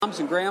Moms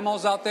and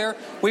grandmas out there,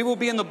 we will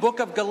be in the book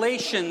of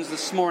Galatians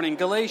this morning.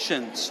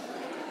 Galatians.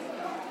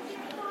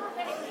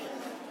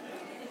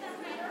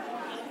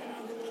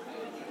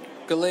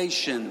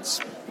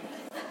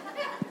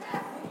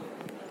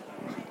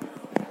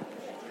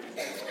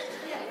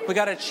 We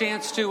got a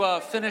chance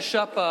to finish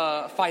up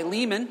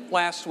Philemon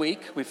last week.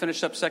 We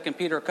finished up 2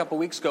 Peter a couple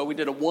weeks ago. We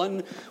did a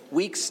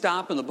 1-week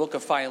stop in the book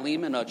of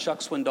Philemon.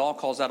 Chuck Swindoll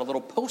calls out a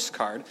little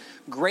postcard.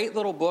 Great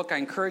little book. I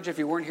encourage you, if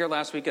you weren't here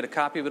last week, get a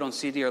copy of it on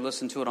CD or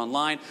listen to it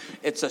online.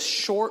 It's a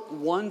short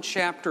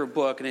 1-chapter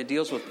book, and it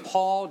deals with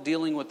Paul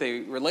dealing with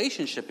a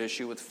relationship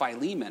issue with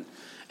Philemon.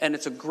 And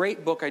it's a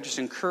great book. I just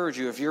encourage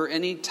you, if you're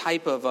any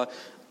type of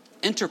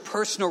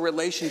interpersonal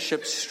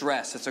relationship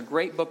stress, it's a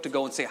great book to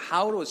go and say,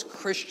 how as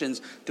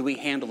Christians do we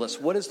handle this?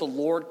 What is the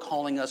Lord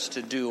calling us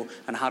to do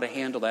and how to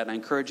handle that? And I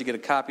encourage you to get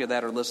a copy of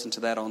that or listen to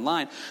that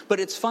online. But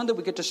it's fun that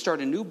we get to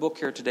start a new book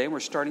here today. We're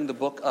starting the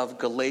book of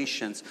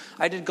Galatians.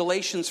 I did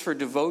Galatians for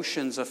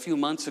devotions a few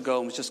months ago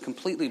and was just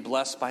completely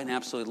blessed by it and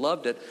absolutely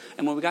loved it.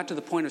 And when we got to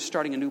the point of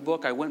starting a new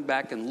book, I went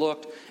back and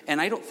looked, and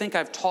I don't think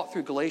I've taught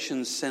through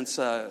Galatians since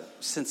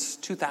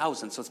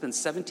 2000. So it's been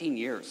 17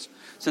 years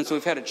since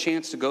we've had a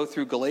chance to go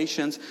through Galatians.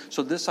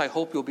 So this, I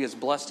hope you'll be as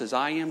blessed as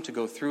I am to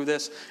go through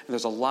this. And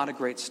there's a lot of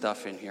great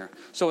stuff in here.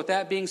 So with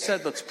that being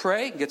said, let's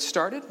pray, get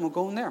started, and we'll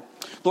go in there.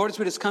 Lord, as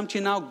we just come to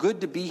you now,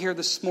 good to be here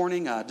this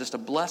morning. Just a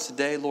blessed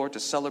day, Lord, to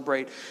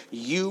celebrate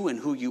you and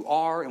who you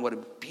are, and what a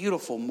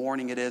beautiful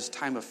morning it is,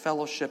 time of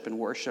fellowship and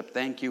worship.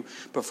 Thank you.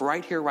 But for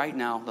right here, right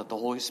now, let the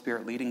Holy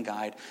Spirit lead and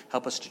guide.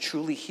 Help us to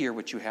truly hear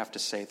what you have to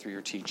say through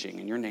your teaching.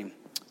 In your name,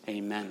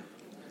 amen.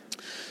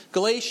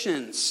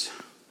 Galatians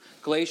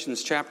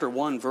chapter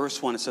 1,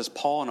 verse 1, it says,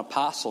 Paul, an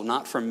apostle,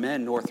 not from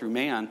men nor through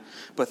man,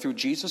 but through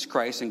Jesus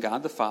Christ and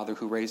God the Father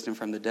who raised him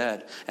from the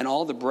dead, and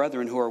all the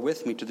brethren who are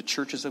with me to the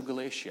churches of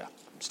Galatia.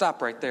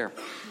 Stop right there.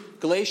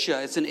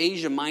 Galatia, it's in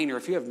Asia Minor.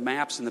 If you have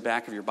maps in the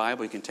back of your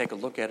Bible, you can take a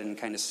look at it and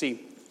kind of see.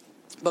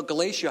 But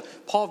Galatia,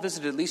 Paul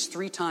visited at least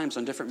 3 times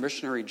on different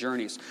missionary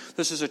journeys.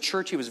 This is a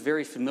church he was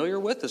very familiar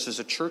with. This is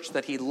a church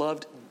that he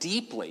loved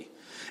deeply.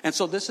 And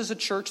so this is a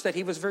church that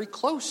he was very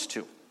close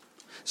to.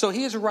 So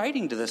he is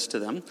writing to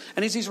them,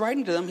 and as he's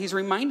writing to them, he's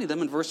reminding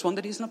them in verse 1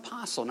 that he's an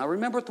apostle. Now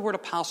remember what the word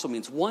apostle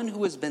means, one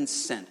who has been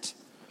sent.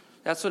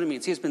 That's what it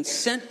means. He has been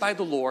sent by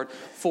the Lord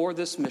for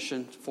this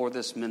mission, for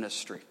this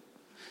ministry.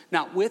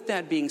 Now, with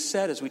that being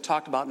said, as we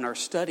talked about in our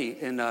study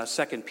in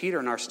 2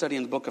 Peter, in our study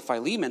in the book of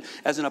Philemon,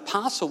 as an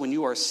apostle, when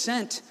you are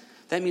sent,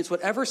 that means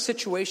whatever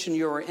situation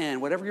you are in,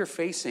 whatever you're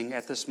facing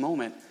at this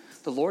moment,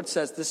 the Lord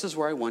says, this is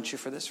where I want you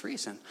for this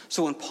reason.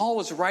 So when Paul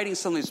was writing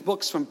some of these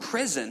books from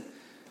prison,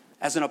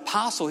 as an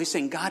apostle, he's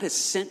saying, God has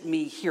sent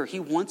me here. He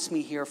wants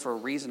me here for a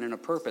reason and a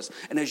purpose.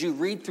 And as you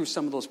read through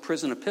some of those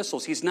prison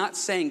epistles, he's not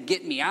saying,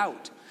 get me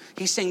out.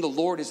 He's saying the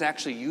Lord is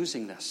actually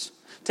using this.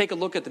 Take a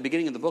look at the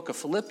beginning of the book of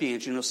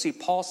Philippians, and you'll see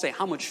Paul say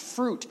how much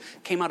fruit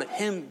came out of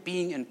him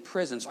being in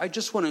prison. So I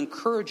just want to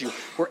encourage you,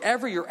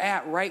 wherever you're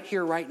at right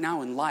here, right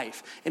now in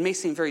life, it may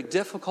seem very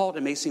difficult,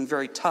 it may seem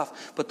very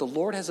tough, but the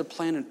Lord has a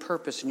plan and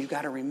purpose, and you've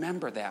got to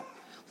remember that.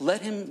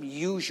 Let him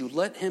use you.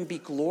 Let him be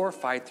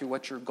glorified through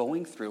what you're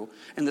going through.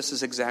 And this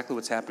is exactly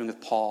what's happening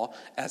with Paul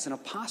as an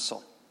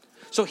apostle.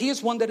 So he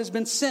is one that has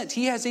been sent.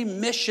 He has a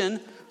mission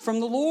from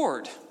the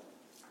Lord.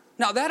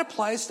 Now that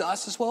applies to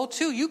us as well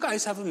too. You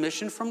guys have a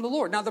mission from the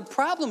Lord. Now the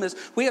problem is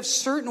we have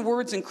certain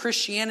words in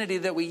Christianity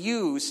that we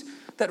use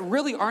that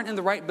really aren't in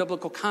the right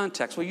biblical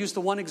context. We'll use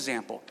the one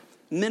example,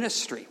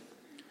 ministry.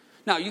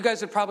 Now, you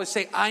guys would probably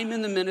say, I'm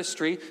in the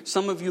ministry.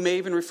 Some of you may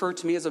even refer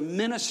to me as a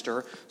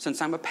minister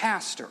since I'm a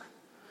pastor.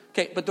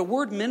 Okay, but the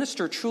word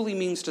minister truly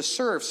means to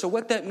serve. So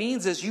what that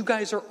means is you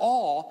guys are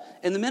all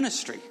in the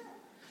ministry.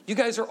 You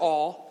guys are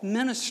all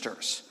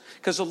ministers.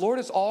 Because the Lord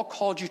has all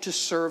called you to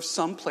serve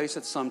someplace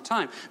at some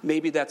time.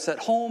 Maybe that's at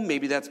home.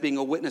 Maybe that's being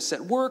a witness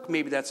at work.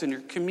 Maybe that's in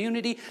your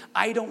community.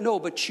 I don't know.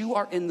 But you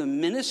are in the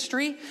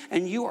ministry,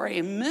 and you are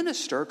a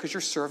minister because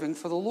you're serving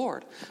for the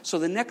Lord. So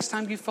the next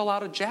time you fill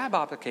out a job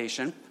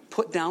application,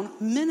 put down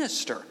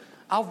minister.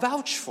 I'll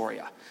vouch for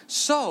you.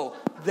 So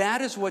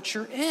that is what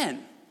you're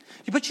in.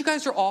 But you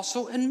guys are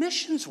also in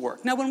missions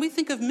work. Now, when we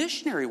think of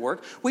missionary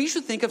work, we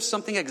usually think of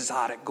something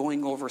exotic,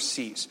 going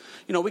overseas.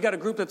 You know, we got a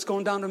group that's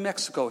going down to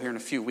Mexico here in a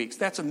few weeks.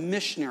 That's a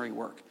missionary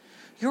work.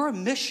 You're a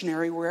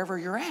missionary wherever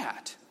you're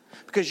at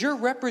because you're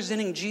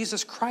representing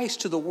Jesus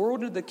Christ to the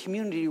world and the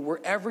community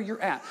wherever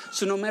you're at.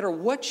 So no matter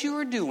what you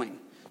are doing,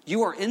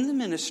 you are in the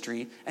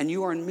ministry and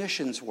you are in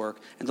missions work,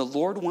 and the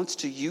Lord wants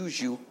to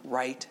use you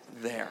right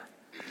there.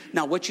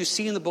 Now, what you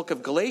see in the book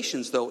of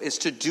Galatians, though, is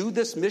to do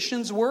this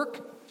missions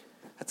work,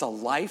 it's a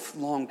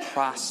lifelong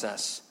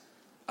process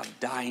of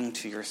dying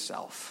to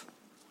yourself.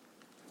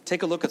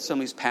 Take a look at some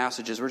of these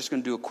passages. We're just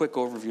going to do a quick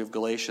overview of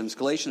Galatians.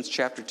 Galatians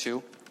chapter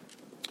 2,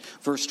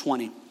 verse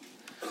 20.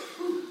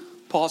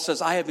 Paul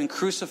says, I have been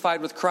crucified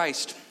with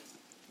Christ.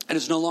 It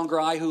is no longer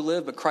I who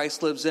live, but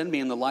Christ lives in me.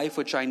 In the life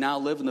which I now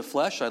live in the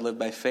flesh, I live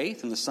by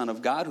faith in the Son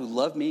of God who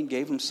loved me and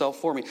gave himself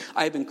for me.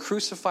 I have been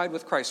crucified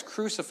with Christ.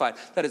 Crucified.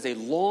 That is a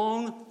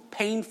long,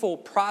 painful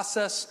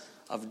process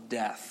of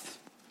death.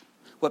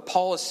 What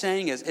Paul is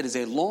saying is it is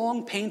a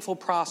long, painful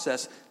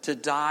process to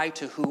die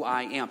to who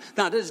I am.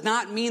 Now, it does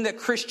not mean that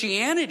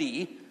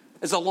Christianity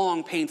is a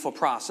long, painful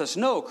process.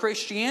 No,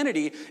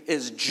 Christianity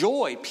is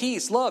joy,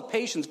 peace, love,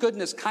 patience,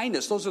 goodness,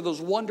 kindness. Those are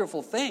those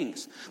wonderful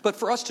things. But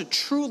for us to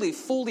truly,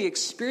 fully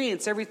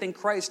experience everything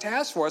Christ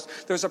has for us,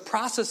 there's a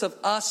process of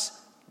us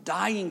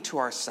dying to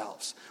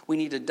ourselves. We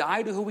need to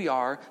die to who we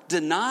are,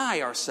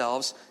 deny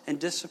ourselves, and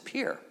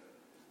disappear.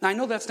 Now, I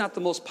know that's not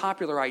the most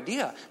popular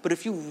idea, but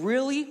if you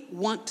really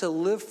want to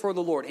live for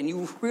the Lord and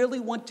you really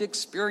want to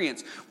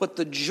experience what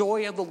the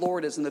joy of the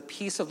Lord is and the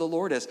peace of the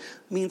Lord is,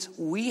 means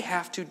we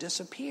have to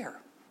disappear.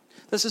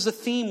 This is a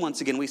theme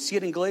once again. We see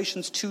it in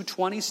Galatians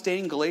 2:20,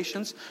 staying in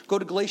Galatians. Go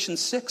to Galatians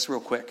 6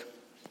 real quick.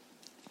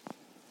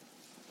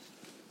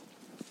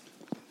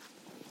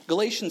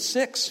 Galatians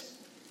 6,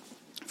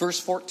 verse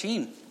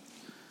 14.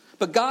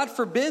 But God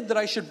forbid that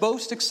I should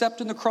boast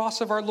except in the cross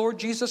of our Lord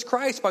Jesus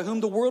Christ, by whom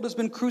the world has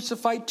been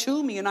crucified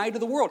to me and I to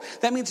the world.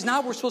 That means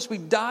now we're supposed to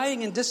be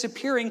dying and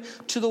disappearing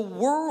to the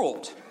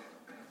world.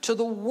 To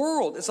the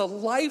world. It's a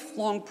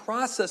lifelong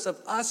process of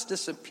us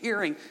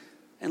disappearing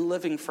and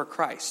living for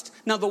Christ.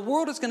 Now the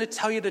world is going to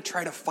tell you to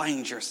try to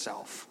find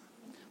yourself.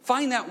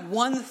 Find that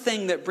one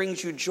thing that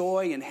brings you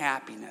joy and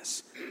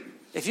happiness.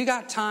 If you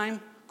got time,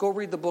 go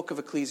read the book of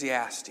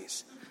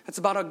Ecclesiastes. It's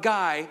about a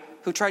guy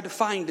who tried to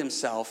find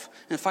himself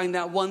and find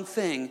that one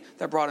thing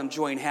that brought him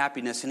joy and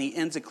happiness. And he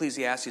ends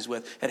Ecclesiastes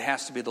with, it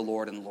has to be the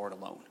Lord and the Lord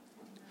alone.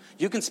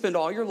 You can spend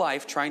all your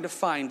life trying to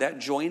find that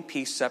joy and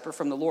peace separate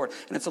from the Lord.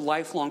 And it's a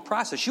lifelong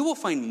process. You will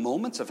find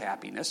moments of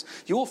happiness.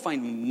 You will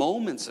find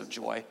moments of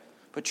joy.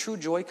 But true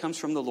joy comes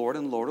from the Lord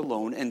and the Lord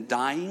alone, and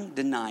dying,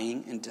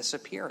 denying, and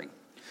disappearing.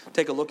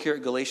 Take a look here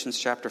at Galatians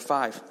chapter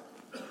 5,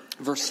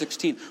 verse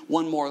 16.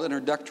 One more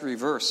introductory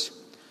verse.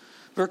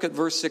 Look at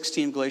verse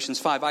 16, Galatians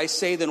 5. I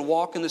say then,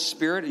 walk in the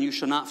Spirit, and you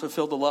shall not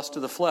fulfill the lust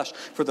of the flesh.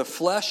 For the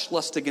flesh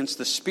lusts against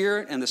the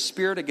Spirit, and the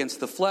Spirit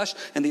against the flesh.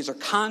 And these are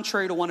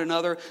contrary to one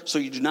another, so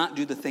you do not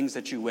do the things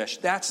that you wish.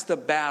 That's the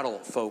battle,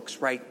 folks,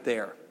 right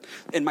there.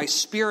 In my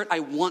spirit,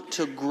 I want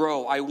to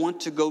grow. I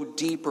want to go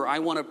deeper. I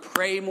want to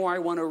pray more. I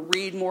want to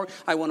read more.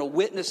 I want to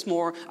witness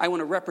more. I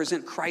want to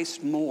represent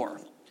Christ more.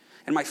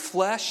 In my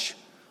flesh,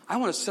 I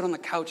want to sit on the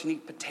couch and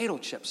eat potato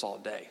chips all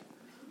day.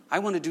 I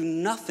want to do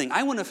nothing.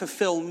 I want to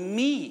fulfill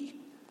me.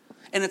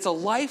 And it's a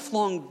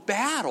lifelong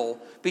battle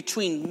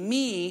between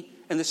me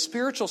and the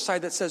spiritual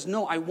side that says,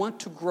 no, I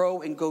want to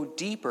grow and go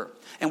deeper.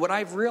 And what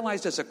I've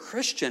realized as a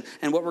Christian,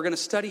 and what we're going to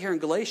study here in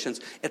Galatians,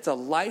 it's a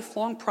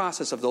lifelong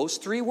process of those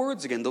three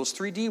words again, those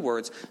three D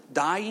words,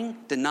 dying,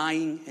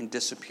 denying, and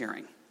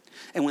disappearing.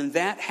 And when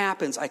that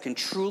happens, I can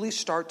truly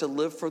start to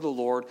live for the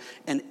Lord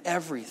and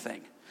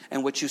everything.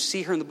 And what you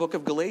see here in the book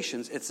of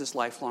Galatians, it's this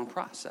lifelong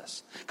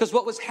process. Because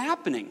what was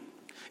happening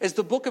is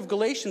the book of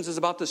Galatians is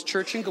about this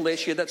church in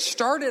Galatia that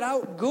started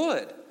out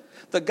good,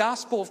 the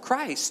gospel of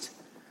Christ,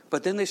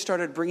 but then they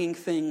started bringing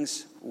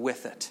things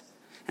with it.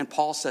 And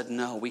Paul said,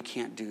 no, we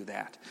can't do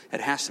that.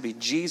 It has to be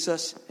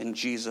Jesus and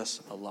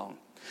Jesus alone.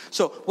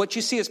 So what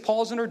you see is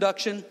Paul's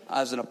introduction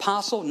as an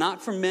apostle,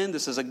 not from men.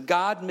 This is a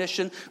God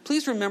mission.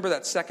 Please remember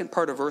that second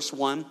part of verse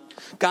 1.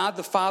 God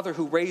the Father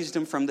who raised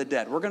him from the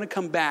dead. We're going to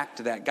come back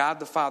to that.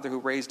 God the Father who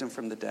raised him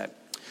from the dead.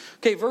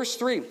 Okay, verse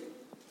 3.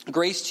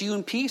 Grace to you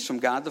and peace from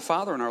God the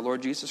Father and our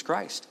Lord Jesus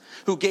Christ,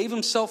 who gave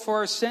himself for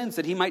our sins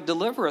that he might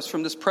deliver us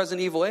from this present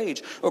evil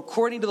age,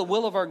 according to the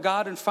will of our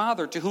God and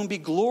Father, to whom be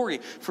glory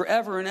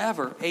forever and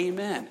ever.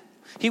 Amen.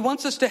 He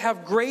wants us to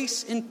have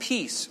grace and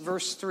peace.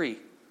 Verse 3.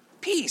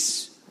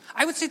 Peace.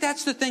 I would say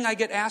that's the thing I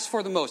get asked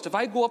for the most. If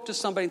I go up to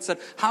somebody and said,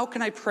 how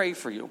can I pray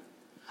for you?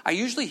 I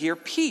usually hear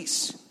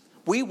peace.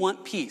 We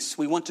want peace.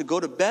 We want to go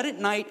to bed at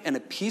night in a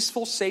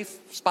peaceful, safe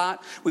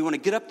spot. We want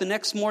to get up the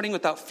next morning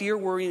without fear,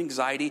 worry, and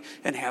anxiety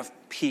and have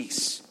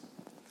peace.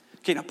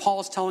 Okay, now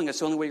Paul is telling us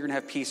the only way you're going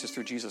to have peace is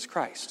through Jesus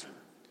Christ.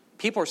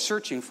 People are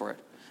searching for it.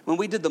 When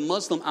we did the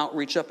Muslim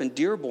outreach up in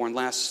Dearborn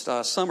last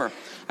summer,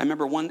 I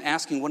remember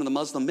asking one of the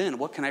Muslim men,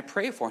 what can I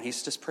pray for? And he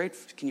just prayed,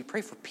 can you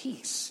pray for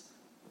peace?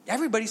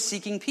 Everybody's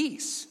seeking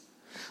peace.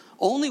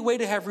 Only way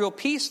to have real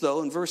peace,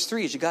 though, in verse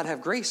 3 is you got to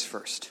have grace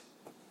first.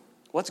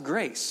 What's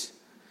grace?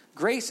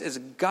 Grace is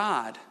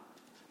God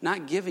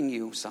not giving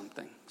you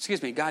something.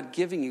 God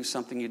giving you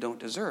something you don't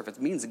deserve.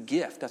 It means a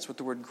gift. That's what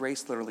the word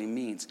grace literally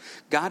means.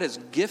 God has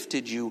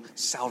gifted you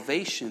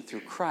salvation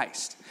through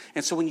Christ.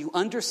 And so when you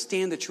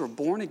understand that you're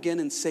born again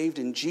and saved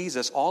in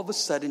Jesus, all of a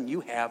sudden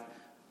you have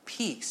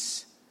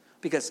peace.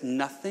 Because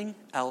nothing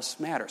else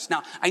matters.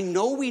 Now, I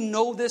know we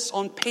know this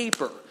on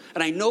paper.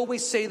 And I know we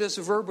say this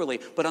verbally,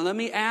 but let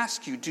me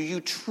ask you, do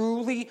you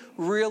truly,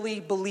 really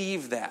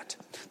believe that?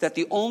 That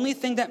the only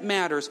thing that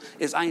matters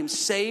is I am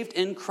saved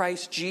in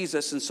Christ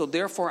Jesus, and so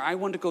therefore I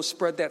want to go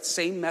spread that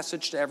same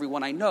message to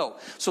everyone I know.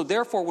 So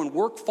therefore, when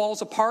work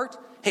falls apart,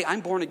 hey,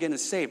 I'm born again and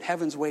saved.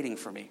 Heaven's waiting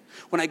for me.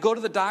 When I go to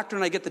the doctor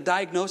and I get the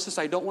diagnosis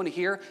I don't want to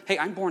hear, hey,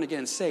 I'm born again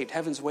and saved.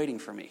 Heaven's waiting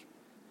for me.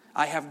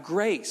 I have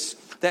grace.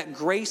 That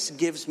grace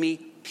gives me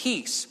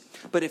peace.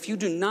 But if you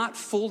do not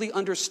fully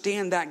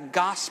understand that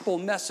gospel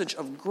message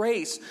of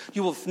grace,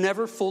 you will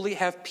never fully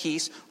have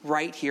peace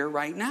right here,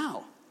 right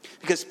now.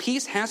 Because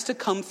peace has to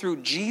come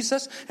through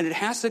Jesus, and it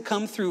has to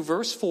come through,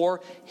 verse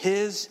 4,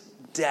 his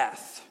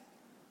death.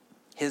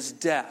 His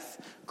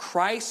death.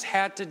 Christ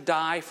had to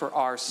die for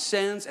our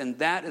sins, and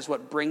that is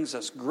what brings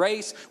us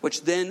grace,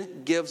 which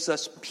then gives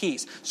us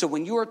peace. So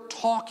when you are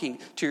talking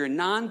to your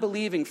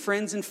non-believing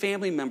friends and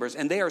family members,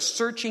 and they are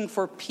searching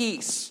for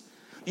peace,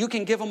 you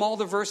can give them all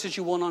the verses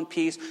you want on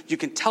peace. You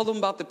can tell them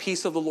about the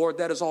peace of the Lord.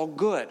 That is all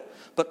good.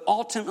 But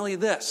ultimately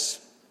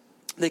this,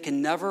 they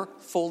can never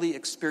fully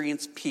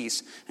experience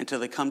peace until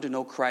they come to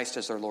know Christ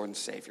as their Lord and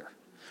Savior.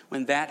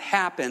 When that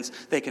happens,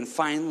 they can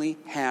finally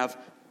have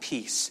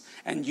peace.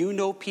 And you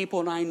know people,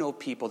 and I know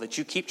people, that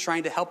you keep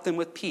trying to help them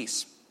with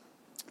peace,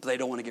 but they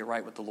don't want to get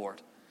right with the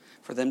Lord.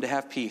 For them to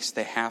have peace,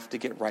 they have to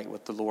get right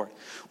with the Lord.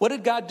 What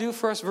did God do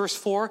for us? Verse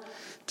 4,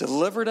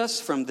 delivered us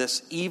from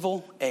this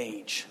evil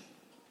age.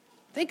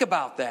 Think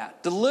about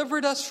that.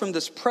 Delivered us from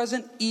this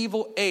present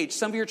evil age.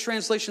 Some of your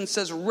translation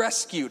says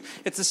rescued.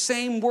 It's the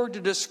same word to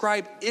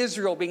describe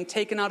Israel being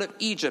taken out of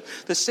Egypt.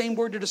 The same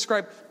word to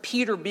describe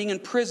Peter being in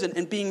prison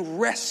and being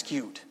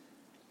rescued.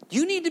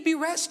 You need to be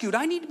rescued.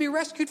 I need to be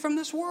rescued from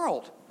this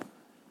world.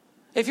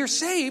 If you're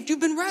saved,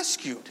 you've been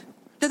rescued.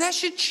 Now that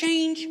should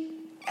change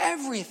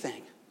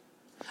everything.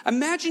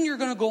 Imagine you're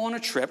going to go on a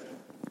trip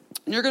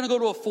and you're going to go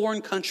to a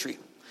foreign country.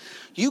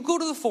 You go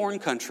to the foreign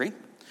country,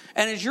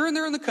 and as you're in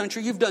there in the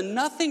country, you've done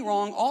nothing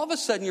wrong. All of a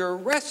sudden, you're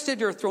arrested,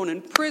 you're thrown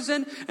in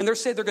prison, and they're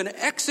saying they're going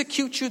to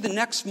execute you the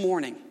next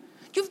morning.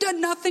 You've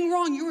done nothing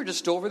wrong. You were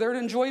just over there to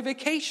enjoy a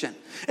vacation.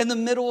 In the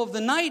middle of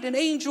the night, an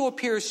angel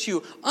appears to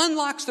you,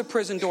 unlocks the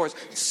prison doors,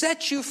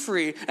 sets you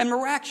free, and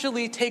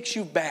miraculously takes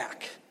you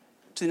back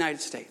to the United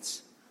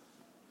States.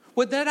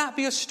 Would that not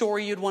be a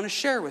story you'd want to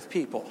share with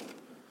people?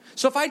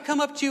 So if I'd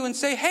come up to you and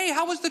say, hey,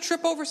 how was the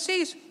trip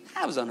overseas?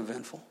 That was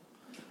uneventful.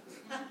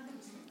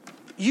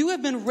 You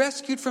have been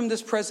rescued from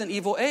this present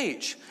evil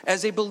age.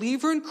 As a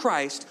believer in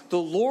Christ, the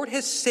Lord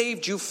has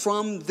saved you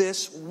from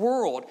this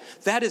world.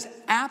 That is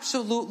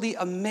absolutely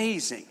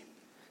amazing.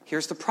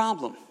 Here's the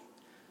problem.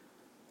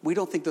 We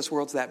don't think this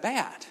world's that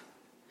bad.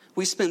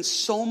 We spend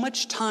so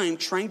much time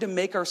trying to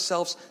make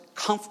ourselves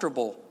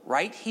comfortable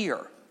right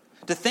here.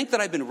 To think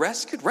that I've been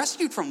rescued?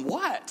 Rescued from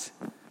what?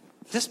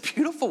 This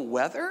beautiful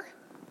weather?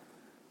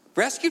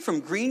 Rescued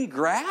from green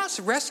grass?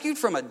 Rescued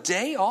from a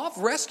day off?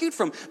 Rescued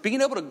from being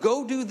able to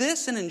go do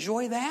this and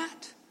enjoy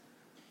that?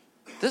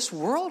 This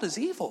world is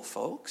evil,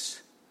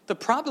 folks. The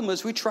problem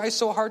is we try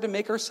so hard to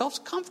make ourselves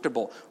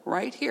comfortable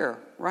right here,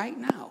 right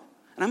now.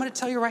 And I'm going to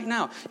tell you right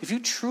now, if you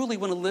truly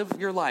want to live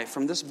your life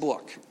from this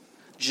book,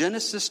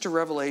 Genesis to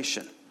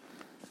Revelation,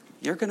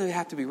 you're going to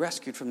have to be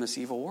rescued from this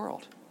evil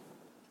world.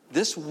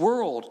 This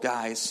world,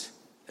 guys,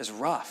 is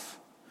rough.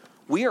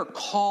 We are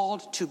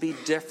called to be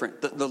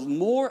different. The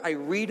more I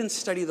read and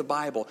study the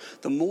Bible,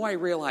 the more I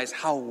realize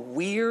how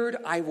weird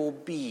I will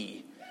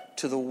be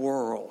to the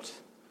world.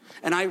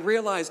 And I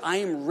realize I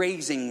am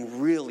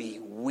raising really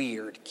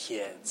weird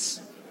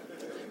kids.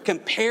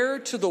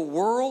 Compared to the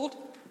world,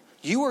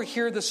 you are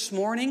here this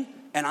morning,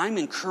 and I'm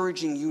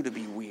encouraging you to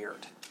be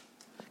weird.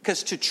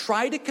 Because to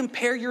try to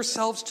compare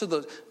yourselves to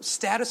the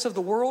status of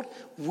the world,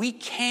 we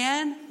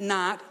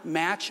cannot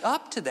match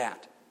up to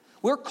that.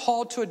 We're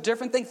called to a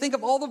different thing. Think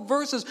of all the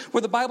verses where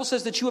the Bible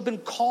says that you have been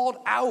called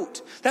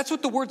out. That's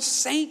what the word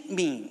saint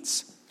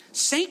means.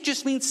 Saint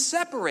just means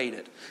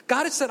separated.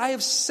 God has said, I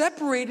have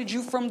separated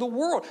you from the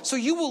world. So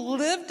you will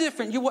live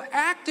different. You will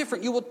act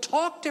different. You will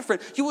talk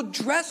different. You will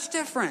dress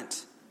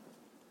different.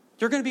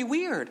 You're going to be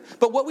weird.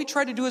 But what we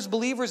try to do as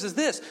believers is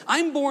this.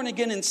 I'm born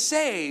again and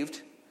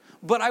saved,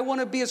 but I want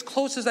to be as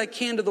close as I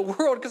can to the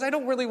world because I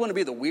don't really want to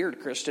be the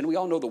weird Christian. We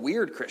all know the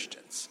weird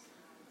Christians.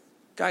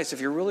 Guys,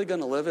 if you're really going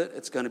to live it,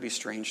 it's going to be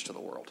strange to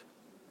the world.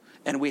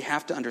 And we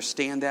have to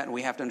understand that, and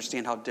we have to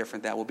understand how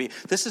different that will be.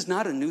 This is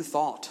not a new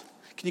thought.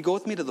 Can you go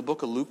with me to the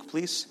book of Luke,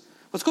 please?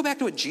 Let's go back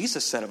to what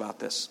Jesus said about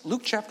this.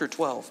 Luke chapter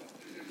 12.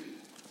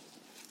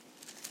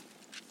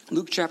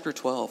 Luke chapter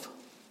 12.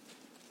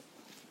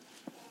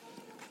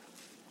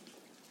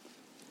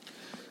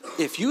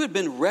 If you had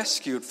been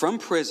rescued from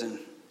prison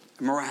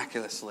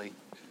miraculously,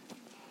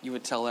 you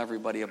would tell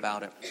everybody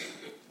about it.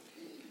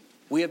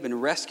 We have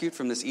been rescued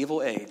from this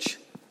evil age.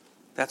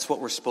 That's what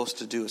we're supposed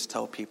to do, is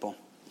tell people.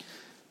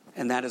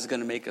 And that is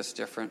going to make us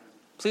different.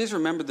 Please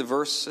remember the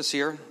verses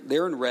here.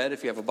 They're in red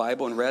if you have a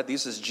Bible in red.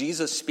 This is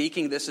Jesus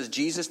speaking. This is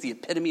Jesus, the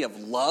epitome of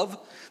love,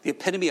 the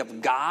epitome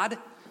of God.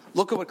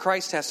 Look at what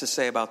Christ has to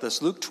say about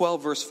this. Luke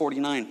 12, verse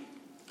 49.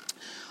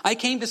 I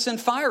came to send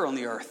fire on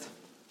the earth,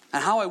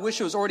 and how I wish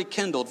it was already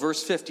kindled.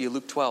 Verse 50 of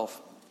Luke 12.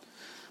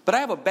 But I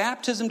have a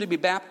baptism to be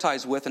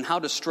baptized with, and how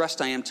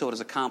distressed I am till it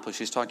is accomplished.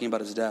 He's talking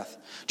about his death.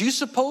 Do you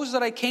suppose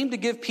that I came to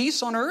give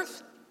peace on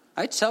earth?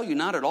 I tell you,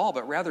 not at all,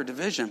 but rather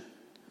division.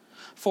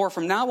 For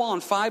from now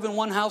on, 5 in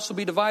one house will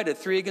be divided,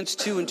 3 against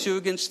 2 and 2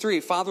 against 3.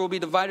 Father will be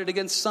divided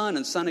against son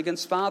and son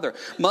against father.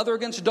 Mother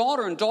against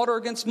daughter and daughter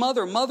against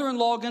mother.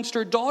 Mother-in-law against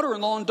her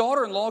daughter-in-law and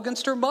daughter-in-law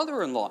against her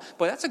mother-in-law.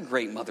 Boy, that's a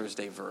great Mother's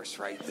Day verse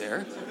right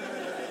there.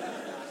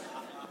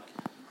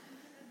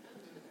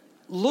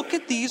 Look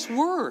at these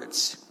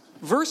words.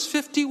 Verse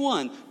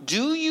 51,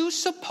 do you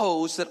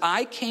suppose that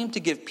I came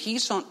to give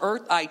peace on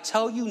earth? I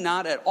tell you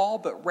not at all,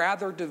 but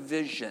rather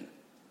division.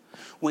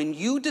 When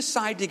you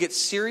decide to get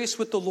serious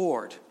with the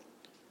Lord,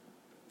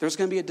 there's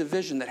going to be a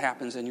division that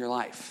happens in your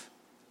life.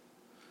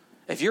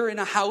 If you're in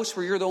a house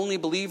where you're the only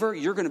believer,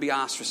 you're going to be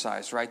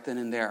ostracized right then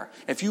and there.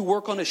 If you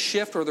work on a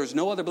shift where there's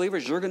no other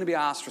believers, you're going to be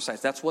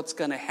ostracized. That's what's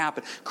going to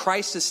happen.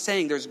 Christ is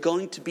saying there's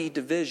going to be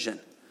division.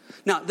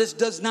 Now, this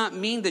does not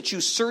mean that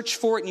you search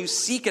for it and you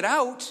seek it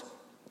out.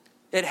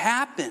 It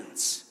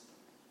happens.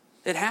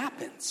 It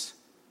happens.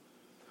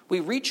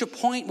 We reach a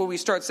point where we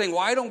start saying,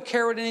 well, I don't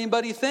care what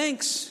anybody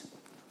thinks.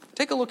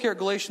 Take a look here at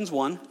Galatians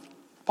 1.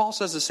 Paul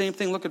says the same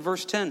thing. Look at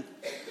verse 10.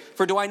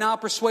 For do I now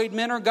persuade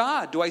men or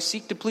God? Do I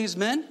seek to please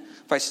men?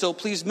 If I still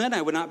please men,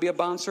 I would not be a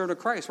bondservant of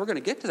Christ. We're going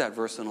to get to that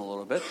verse in a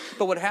little bit.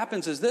 But what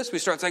happens is this. We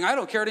start saying, I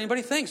don't care what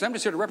anybody thinks. I'm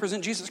just here to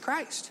represent Jesus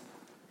Christ.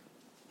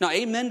 Now,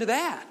 amen to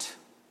that.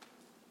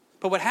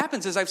 But what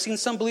happens is I've seen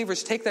some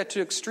believers take that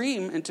to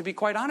extreme, and to be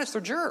quite honest,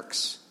 they're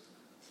jerks.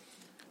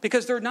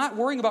 Because they're not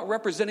worrying about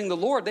representing the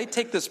Lord. They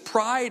take this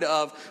pride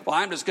of, well,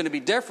 I'm just going to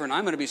be different.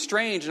 I'm going to be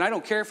strange, and I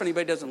don't care if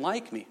anybody doesn't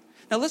like me.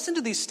 Now listen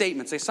to these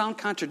statements. They sound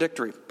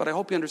contradictory, but I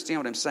hope you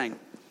understand what I'm saying.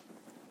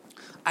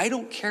 I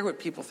don't care what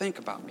people think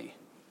about me,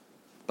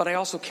 but I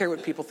also care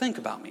what people think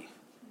about me.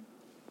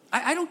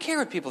 I don't care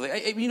what people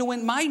think.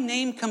 When my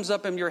name comes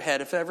up in your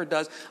head, if it ever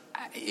does,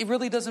 it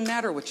really doesn't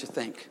matter what you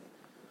think.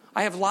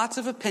 I have lots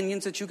of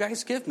opinions that you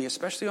guys give me,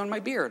 especially on my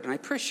beard, and I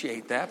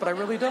appreciate that, but I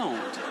really don't.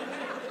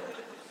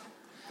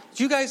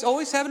 You guys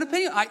always have an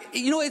opinion.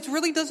 It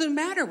really doesn't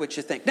matter what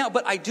you think. Now,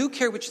 but I do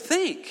care what you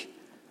think,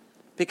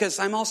 because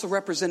I'm also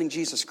representing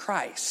Jesus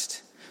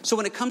Christ. So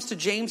when it comes to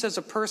James as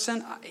a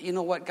person, you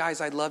know what,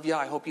 guys, I love you.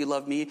 I hope you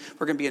love me.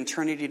 We're going to be in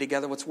eternity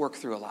together. Let's work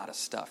through a lot of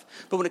stuff.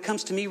 But when it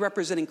comes to me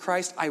representing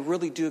Christ, I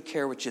really do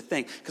care what you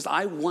think, because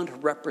I want to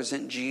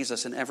represent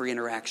Jesus in every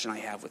interaction I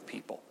have with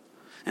people.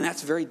 And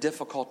that's very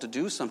difficult to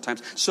do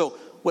sometimes. So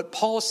what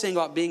Paul is saying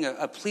about being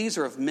a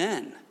pleaser of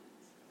men,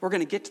 we're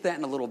going to get to that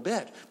in a little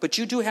bit. But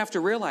you do have to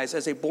realize,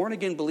 as a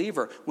born-again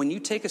believer, when you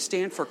take a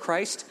stand for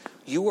Christ,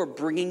 you are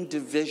bringing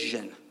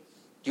division.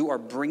 You are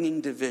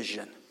bringing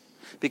division.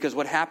 Because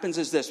what happens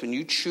is this. When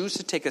you choose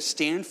to take a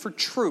stand for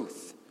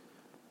truth,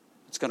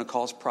 it's going to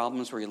cause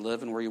problems where you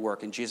live and where you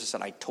work. And Jesus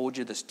said, I told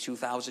you this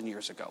 2,000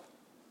 years ago.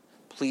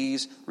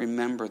 Please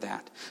remember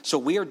that. So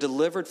we are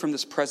delivered from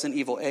this present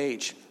evil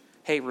age.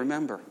 Hey,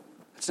 remember,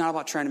 it's not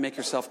about trying to make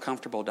yourself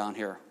comfortable down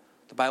here.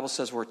 The Bible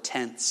says we're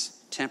tents,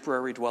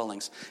 temporary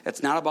dwellings.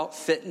 It's not about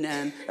fitting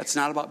in. It's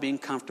not about being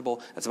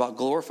comfortable. It's about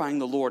glorifying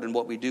the Lord in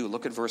what we do.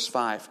 Look at verse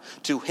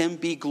 5. To him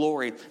be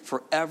glory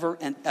forever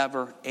and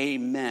ever.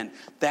 Amen.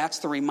 That's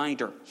the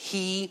reminder.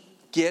 He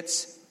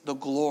gets the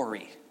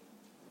glory.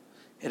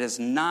 It is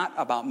not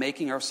about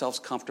making ourselves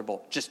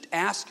comfortable. Just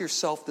ask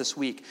yourself this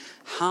week,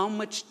 how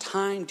much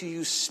time do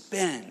you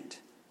spend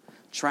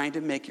trying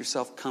to make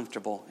yourself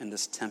comfortable in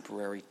this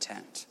temporary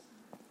tent?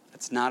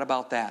 It's not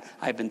about that.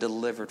 I've been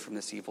delivered from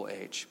this evil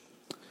age.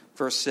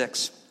 Verse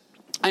 6.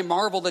 I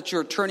marvel that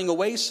you're turning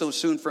away so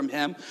soon from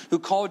him who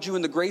called you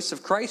in the grace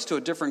of Christ to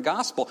a different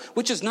gospel,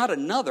 which is not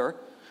another,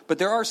 but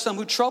there are some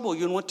who trouble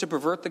you and want to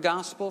pervert the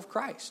gospel of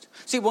Christ.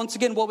 See, once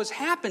again, what was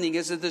happening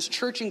is that this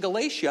church in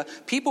Galatia,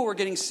 people were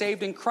getting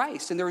saved in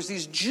Christ. And there was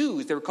these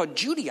Jews, they were called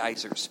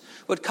Judaizers,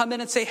 would come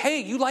in and say, hey,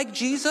 you like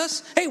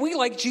Jesus? Hey, we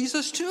like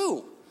Jesus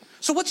too.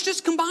 So let's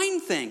just combine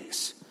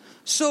things.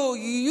 So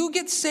you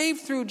get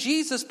saved through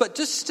Jesus, but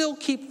just still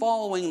keep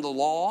following the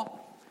law,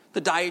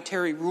 the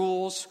dietary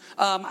rules.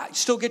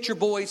 Still get your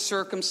boys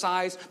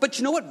circumcised. But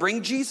you know what?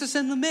 Bring Jesus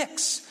in the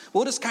mix.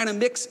 We'll just kind of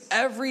mix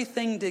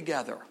everything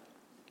together.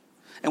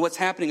 And what's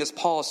happening is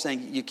Paul is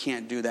saying you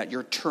can't do that.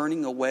 You're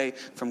turning away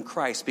from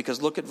Christ.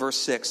 Because look at verse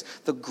 6.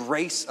 The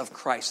grace of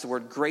Christ. The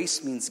word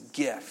grace means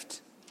gift.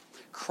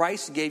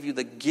 Christ gave you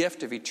the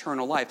gift of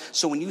eternal life.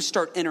 So when you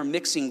start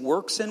intermixing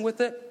works in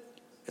with it,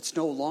 it's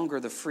no longer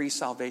the free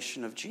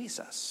salvation of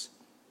Jesus.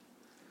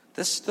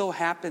 This still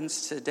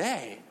happens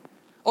today.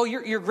 Oh,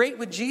 you're great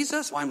with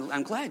Jesus? Well,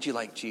 I'm glad you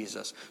like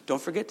Jesus.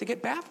 Don't forget to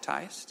get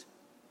baptized.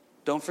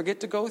 Don't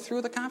forget to go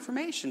through the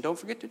confirmation. Don't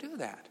forget to do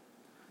that.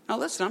 Now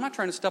listen, I'm not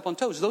trying to step on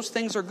toes. Those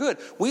things are good.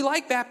 We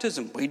like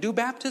baptism. We do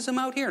baptism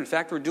out here. In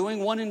fact, we're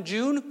doing one in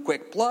June.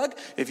 Quick plug.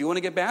 If you want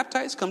to get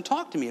baptized, come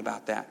talk to me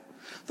about that.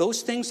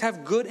 Those things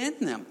have good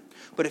in them.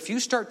 But if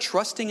you start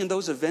trusting in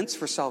those events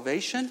for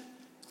salvation,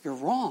 you're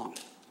wrong.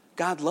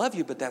 God love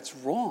you, but that's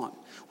wrong.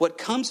 What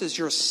comes is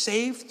you're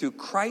saved through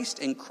Christ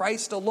and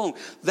Christ alone.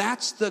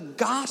 That's the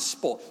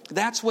gospel.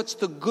 That's what's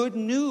the good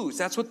news.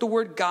 That's what the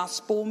word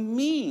gospel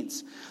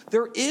means.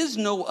 There is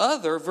no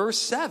other, verse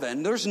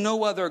 7, there's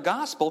no other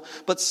gospel,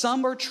 but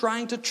some are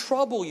trying to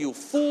trouble you,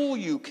 fool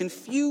you,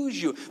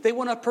 confuse you. They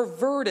want to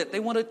pervert it.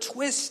 They want to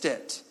twist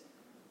it.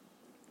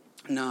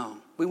 No,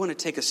 we want to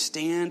take a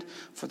stand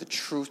for the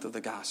truth of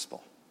the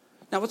gospel.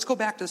 Now let's go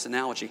back to this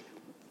analogy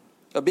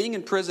of being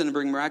in prison and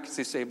being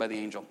miraculously saved by the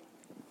angel.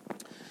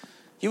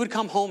 You would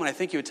come home and I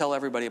think you would tell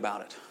everybody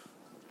about it.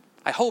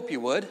 I hope you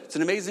would. It's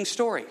an amazing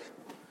story.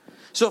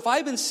 So if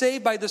I've been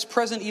saved by this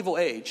present evil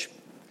age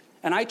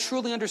and I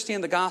truly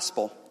understand the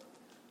gospel,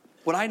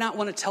 would I not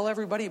want to tell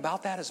everybody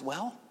about that as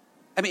well?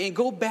 I mean, and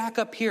go back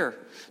up here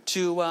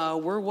to,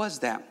 where was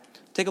that?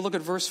 Take a look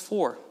at verse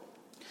 4.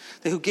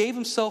 That who gave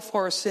himself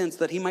for our sins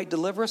that he might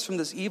deliver us from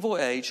this evil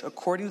age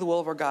according to the will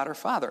of our God our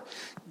Father.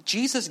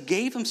 Jesus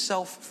gave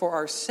himself for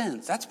our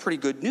sins. That's pretty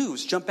good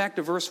news. Jump back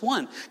to verse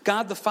 1.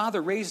 God the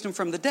Father raised him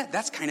from the dead.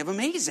 That's kind of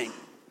amazing.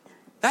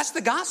 That's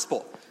the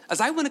gospel. As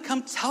I want to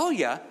come tell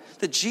you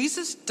that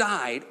Jesus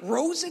died,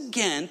 rose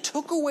again,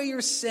 took away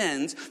your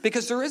sins,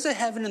 because there is a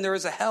heaven and there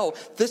is a hell.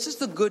 This is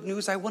the good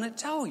news I want to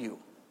tell you.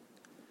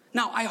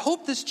 Now, I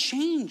hope this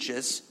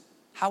changes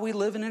how we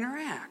live and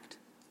interact.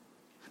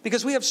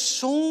 Because we have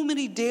so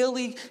many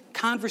daily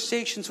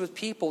conversations with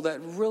people that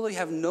really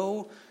have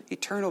no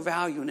eternal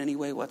value in any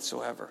way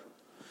whatsoever.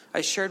 I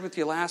shared with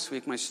you last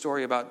week my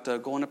story about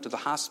going up to the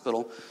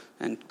hospital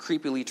and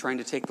creepily trying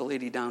to take the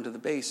lady down to the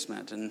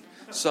basement. And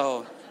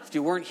so if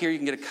you weren't here, you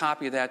can get a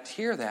copy of that to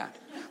hear that.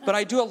 But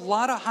I do a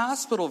lot of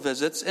hospital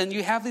visits, and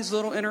you have these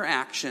little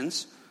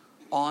interactions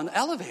on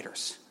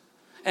elevators.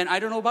 And I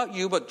don't know about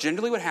you, but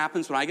generally what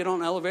happens when I get on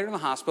an elevator in the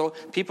hospital,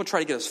 people try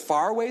to get as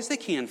far away as they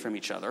can from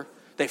each other.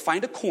 They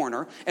find a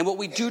corner, and what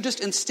we do just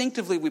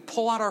instinctively, we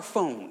pull out our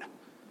phone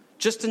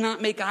just to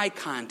not make eye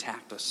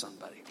contact with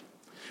somebody.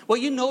 Well,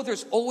 you know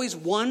there's always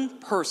one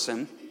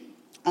person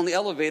on the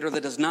elevator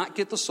that does not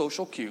get the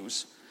social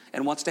cues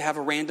and wants to have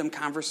a random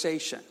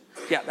conversation.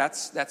 Yeah,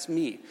 that's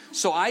me.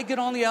 So I get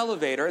on the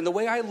elevator, and the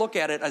way I look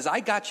at it is I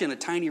got you in a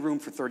tiny room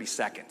for 30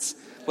 seconds.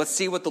 Let's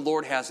see what the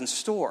Lord has in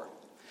store.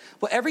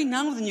 Well, every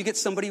now and then you get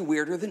somebody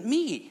weirder than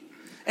me.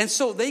 And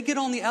so they get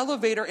on the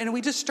elevator, and we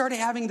just started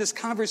having this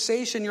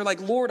conversation. You're like,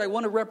 Lord, I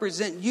want to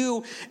represent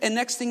you. And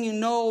next thing you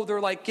know,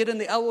 they're like, get in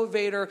the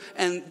elevator,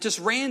 and just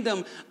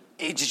random,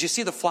 hey, did you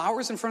see the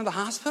flowers in front of the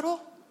hospital?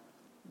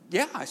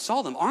 Yeah, I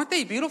saw them. Aren't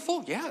they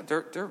beautiful? Yeah,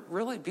 they're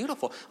really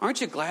beautiful.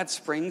 Aren't you glad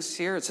spring's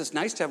here? It's just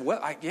nice to have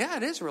weather. Yeah,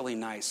 it is really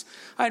nice.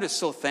 I'm just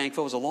so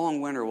thankful. It was a long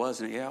winter,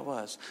 wasn't it? Yeah, it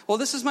was. Well,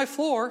 this is my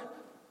floor.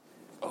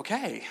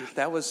 Okay,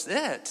 that was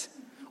it.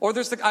 Or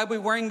I'll be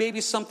wearing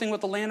maybe something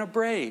with the Atlanta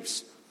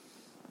Braves.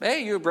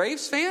 Hey, you a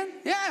Braves fan?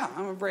 Yeah,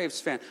 I'm a Braves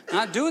fan.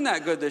 Not doing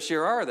that good this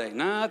year, are they?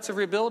 Nah, it's a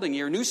rebuilding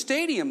year. New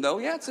stadium, though.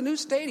 Yeah, it's a new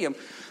stadium.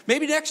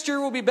 Maybe next year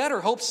will be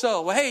better. Hope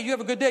so. Well, hey, you have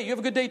a good day. You have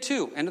a good day,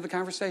 too. End of the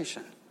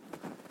conversation.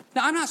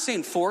 Now, I'm not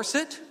saying force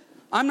it.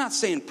 I'm not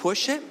saying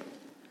push it.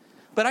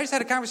 But I just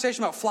had a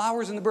conversation about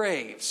flowers and the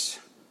Braves.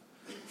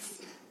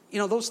 You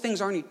know, those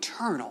things aren't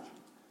eternal.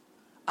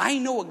 I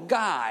know a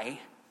guy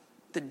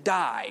that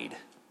died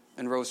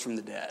and rose from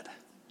the dead.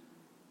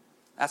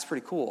 That's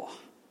pretty cool.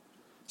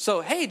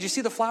 So, hey, did you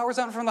see the flowers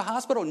out in front of the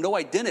hospital? No,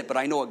 I didn't, but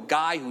I know a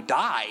guy who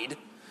died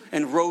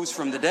and rose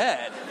from the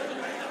dead.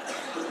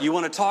 You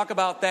want to talk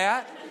about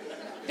that?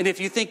 And if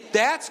you think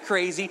that's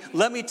crazy,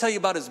 let me tell you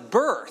about his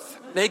birth.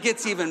 It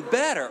gets even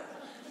better.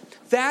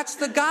 That's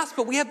the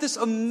gospel. We have this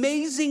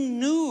amazing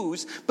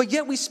news, but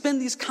yet we spend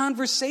these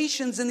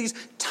conversations in these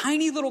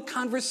tiny little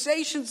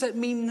conversations that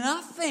mean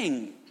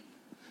nothing.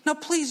 Now,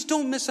 please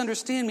don't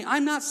misunderstand me.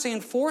 I'm not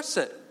saying force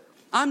it.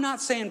 I'm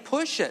not saying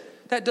push it.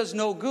 That does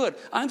no good.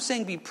 I'm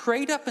saying be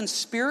prayed up and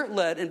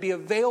spirit-led and be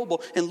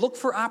available and look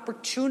for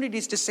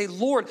opportunities to say,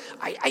 Lord,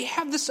 I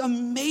have this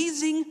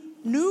amazing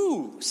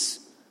news.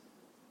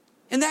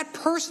 And that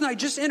person I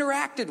just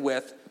interacted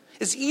with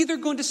is either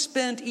going to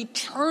spend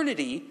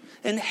eternity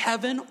in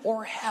heaven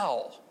or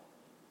hell.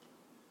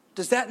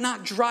 Does that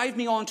not drive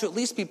me on to at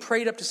least be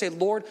prayed up to say,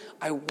 Lord,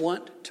 I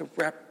want to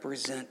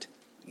represent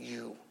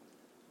you.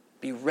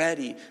 Be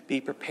ready,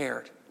 be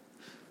prepared.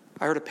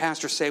 I heard a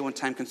pastor say one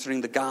time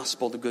concerning the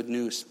gospel, the good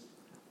news.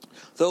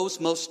 Those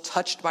most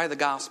touched by the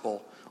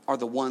gospel are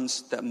the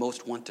ones that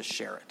most want to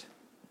share it.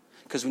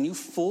 Because when you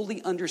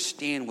fully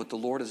understand what the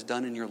Lord has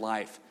done in your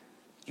life,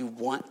 you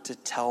want to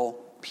tell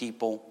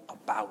people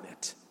about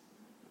it.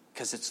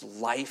 Because it's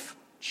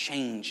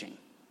life-changing.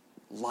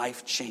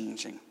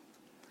 Life-changing.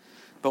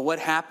 But what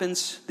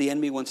happens? The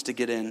enemy wants to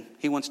get in.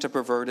 He wants to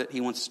pervert it.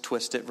 He wants to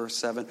twist it. Verse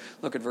 7.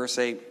 Look at verse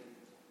 8.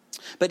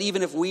 But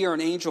even if we or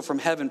an angel from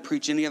heaven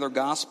preach any other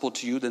gospel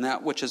to you than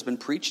that which has been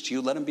preached to you,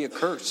 let him be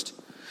accursed.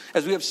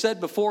 As we have said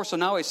before, so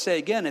now I say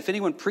again, if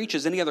anyone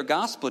preaches any other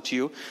gospel to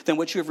you than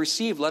what you have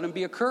received, let him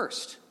be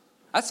accursed.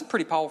 That's some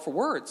pretty powerful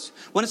words.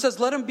 When it says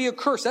let him be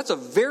accursed, that's a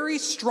very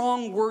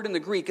strong word in the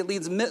Greek. It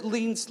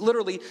means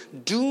literally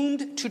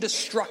doomed to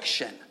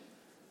destruction.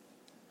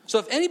 So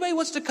if anybody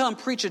wants to come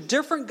preach a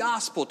different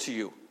gospel to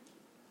you,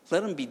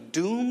 let them be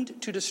doomed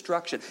to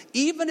destruction,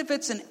 even if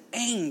it's an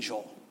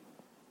angel.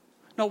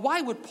 Now,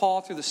 why would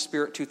Paul, through the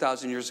Spirit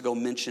 2,000 years ago,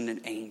 mention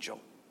an angel?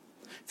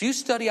 If you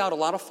study out a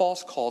lot of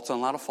false cults and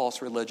a lot of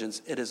false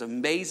religions, it is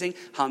amazing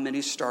how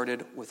many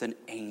started with an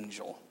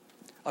angel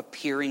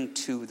appearing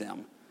to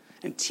them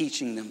and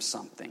teaching them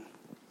something.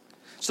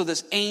 So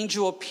this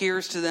angel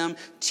appears to them,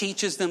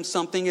 teaches them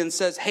something, and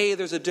says, hey,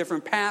 there's a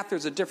different path,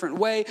 there's a different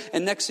way,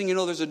 and next thing you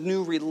know, there's a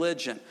new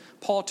religion.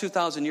 Paul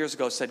 2,000 years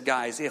ago said,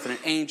 guys, if an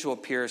angel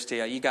appears to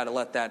you, you got to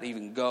let that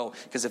even go,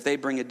 because if they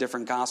bring a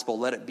different gospel,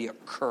 let it be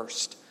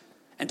accursed.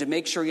 And to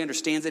make sure he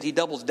understands it, he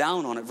doubles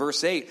down on it.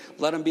 Verse 8,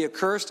 let him be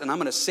accursed. And I'm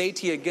going to say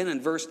to you again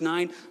in verse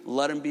 9,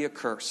 let him be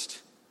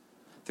accursed.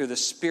 Through the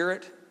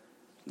Spirit,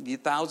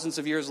 thousands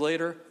of years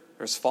later,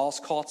 there's false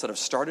cults that have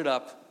started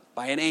up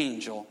by an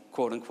angel,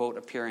 quote unquote,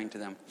 appearing to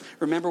them.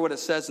 Remember what it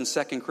says in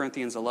 2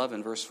 Corinthians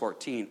 11, verse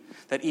 14,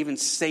 that even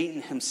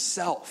Satan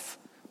himself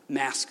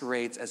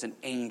masquerades as an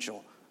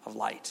angel of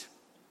light.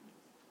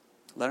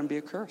 Let him be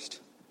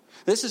accursed.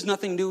 This is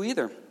nothing new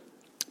either.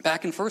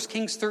 Back in 1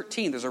 Kings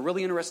 13, there's a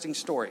really interesting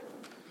story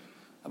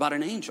about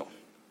an angel.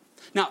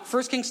 Now,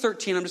 1 Kings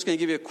 13, I'm just going to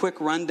give you a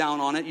quick rundown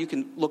on it. You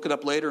can look it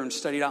up later and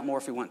study it out more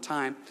if you want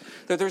time.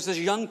 That there's this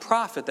young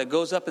prophet that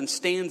goes up and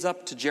stands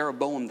up to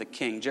Jeroboam the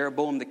king.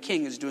 Jeroboam the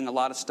king is doing a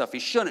lot of stuff he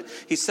shouldn't.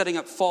 He's setting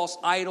up false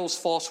idols,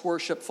 false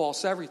worship,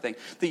 false everything.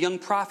 The young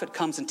prophet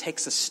comes and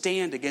takes a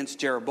stand against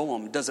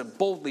Jeroboam. Does it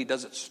boldly,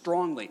 does it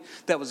strongly.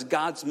 That was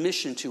God's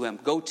mission to him.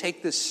 Go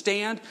take this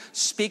stand,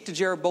 speak to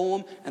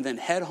Jeroboam, and then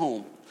head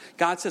home.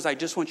 God says, I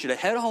just want you to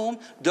head home.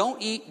 Don't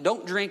eat,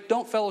 don't drink,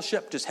 don't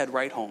fellowship. Just head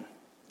right home.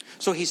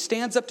 So he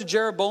stands up to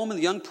Jeroboam, and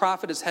the young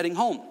prophet is heading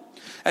home.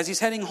 As he's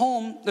heading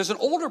home, there's an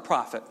older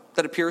prophet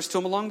that appears to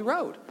him along the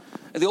road.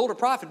 And the older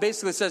prophet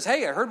basically says,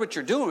 hey, I heard what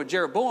you're doing with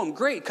Jeroboam.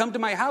 Great, come to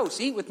my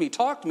house, eat with me,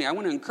 talk to me. I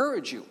want to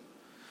encourage you.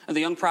 And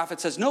the young prophet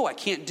says, no, I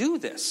can't do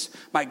this.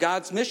 My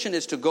God's mission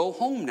is to go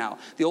home now.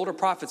 The older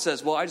prophet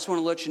says, well, I just want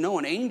to let you know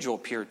an angel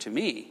appeared to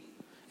me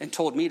and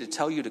told me to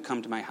tell you to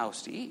come to my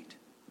house to eat.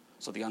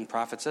 So the young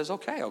prophet says,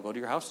 okay, I'll go to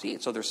your house to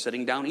eat. So they're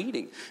sitting down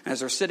eating. And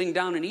as they're sitting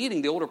down and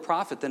eating, the older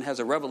prophet then has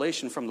a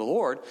revelation from the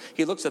Lord.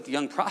 He looks at the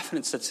young prophet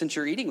and said, since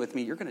you're eating with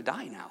me, you're going to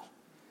die now.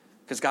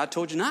 Because God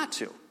told you not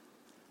to.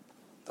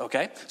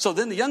 Okay? So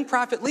then the young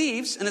prophet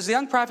leaves. And as the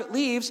young prophet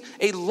leaves,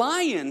 a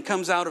lion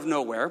comes out of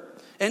nowhere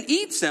and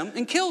eats him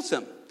and kills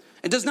him.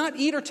 And does not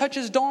eat or touch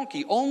his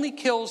donkey. Only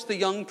kills the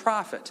young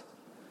prophet.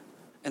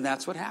 And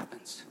that's what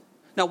happens.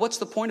 Now, what's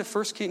the point of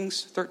 1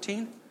 Kings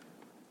 13?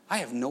 I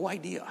have no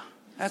idea.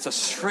 That's a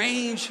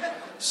strange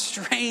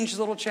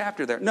little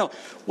chapter there. No,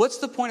 what's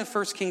the point of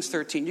 1 Kings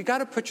 13? You got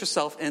to put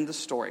yourself in the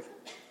story.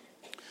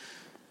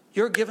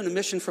 You're given a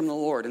mission from the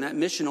Lord, and that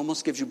mission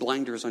almost gives you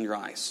blinders on your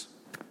eyes.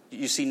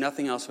 You see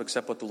nothing else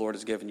except what the Lord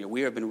has given you.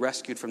 We have been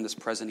rescued from this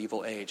present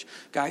evil age.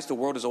 Guys, the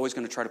world is always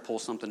going to try to pull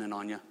something in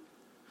on you.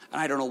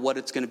 And I don't know what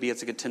it's going to be.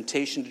 It's like a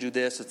temptation to do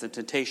this. It's a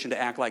temptation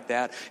to act like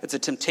that. It's a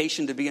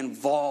temptation to be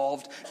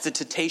involved. It's a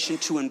temptation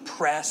to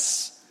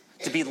impress,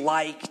 to be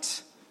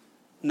liked.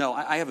 No,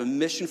 I have a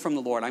mission from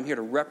the Lord. I'm here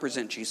to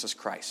represent Jesus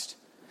Christ.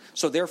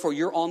 So therefore,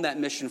 you're on that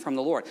mission from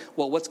the Lord.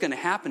 Well, what's going to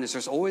happen is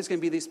there's always going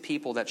to be these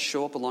people that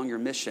show up along your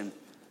mission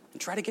and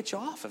try to get you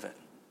off of it.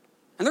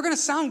 And they're going to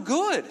sound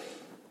good.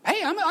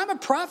 Hey, I'm a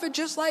prophet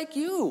just like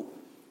you.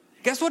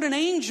 Guess what an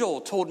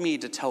angel told me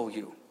to tell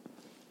you?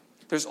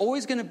 There's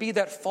always going to be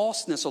that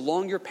falseness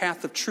along your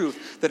path of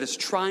truth that is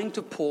trying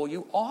to pull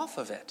you off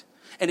of it.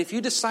 And if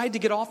you decide to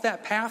get off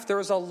that path, there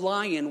is a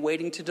lion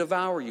waiting to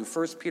devour you.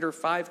 1 Peter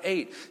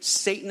 5:8.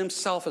 Satan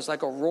himself is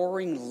like a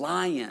roaring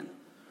lion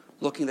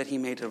looking that he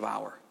may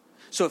devour.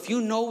 So if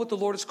you know what the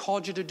Lord has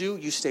called you to do,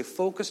 you stay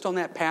focused on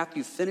that path,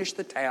 you finish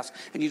the task,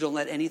 and you don't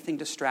let anything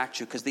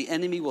distract you, because the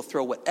enemy will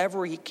throw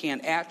whatever he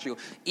can at you,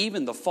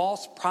 even the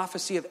false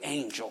prophecy of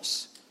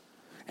angels.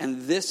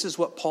 And this is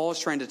what Paul is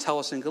trying to tell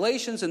us in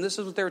Galatians, and this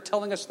is what they were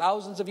telling us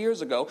thousands of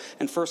years ago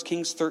in 1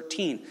 Kings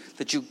 13,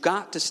 that you've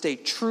got to stay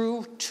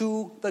true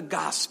to the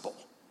gospel.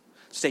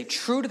 Stay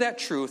true to that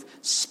truth,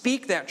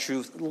 speak that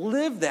truth,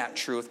 live that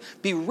truth,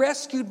 be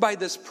rescued by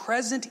this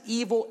present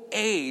evil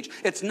age.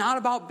 It's not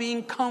about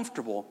being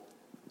comfortable.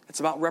 It's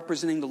about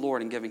representing the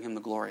Lord and giving him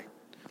the glory.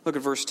 Look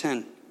at verse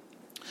 10.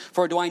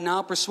 For do I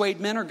now persuade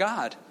men or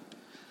God?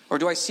 Or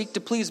do I seek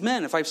to please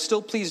men? If I've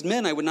still pleased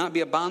men, I would not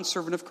be a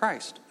bondservant of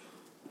Christ.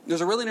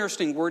 There's a really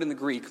interesting word in the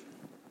Greek.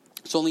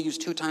 It's only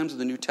used 2 times in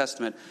the New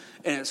Testament,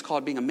 and it's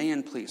called being a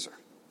man-pleaser.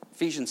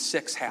 Ephesians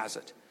 6 has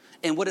it.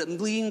 And what it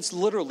means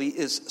literally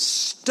is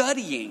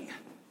studying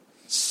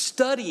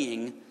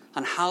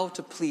on how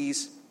to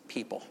please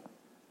people.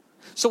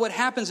 So what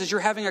happens is you're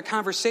having a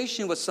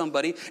conversation with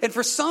somebody, and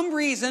for some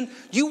reason,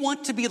 you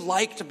want to be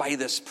liked by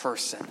this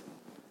person.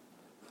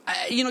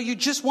 You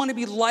just want to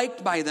be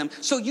liked by them.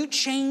 So you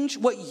change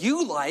what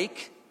you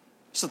like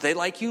so they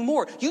like you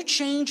more. You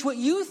change what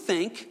you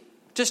think,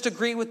 just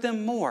agree with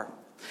them more.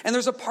 And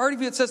there's a part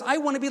of you that says, I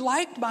want to be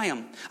liked by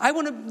them. I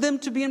want them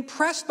to be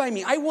impressed by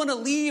me. I want to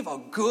leave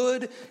a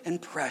good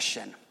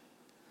impression.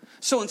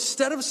 So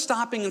instead of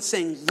stopping and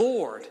saying,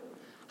 Lord,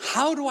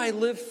 how do I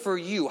live for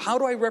you? How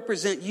do I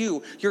represent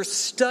you? You're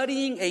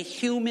studying a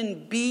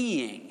human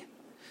being,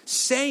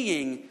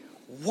 saying,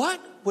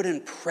 what would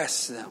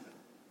impress them?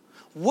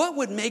 What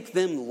would make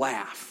them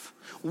laugh?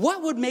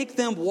 What would make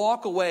them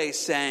walk away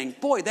saying,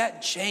 boy,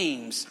 that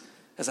James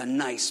is a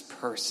nice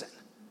person?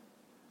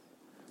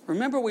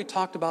 Remember we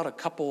talked about a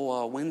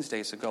couple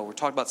Wednesdays ago, we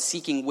talked about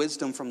seeking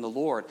wisdom from the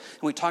Lord,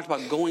 and we talked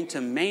about going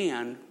to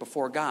man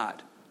before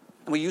God.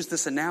 And we use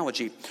this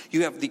analogy.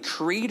 You have the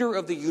creator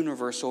of the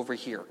universe over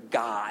here,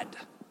 God.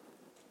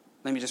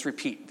 Let me just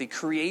repeat. The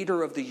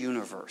creator of the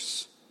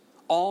universe.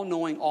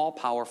 All-knowing,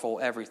 all-powerful,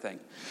 everything.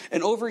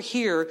 And over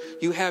here,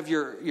 you have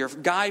your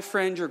guy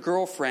friend, your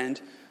girlfriend.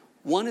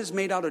 One is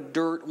made out of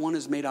dirt, one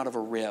is made out of a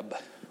rib.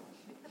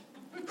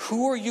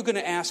 Who are you going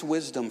to ask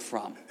wisdom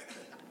from?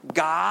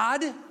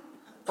 God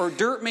or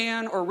dirt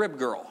man or rib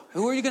girl?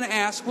 Who are you going to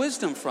ask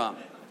wisdom from?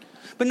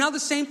 But now the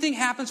same thing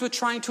happens with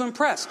trying to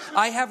impress.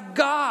 I have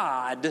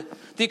God,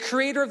 the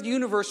creator of the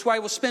universe, who I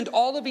will spend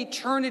all of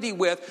eternity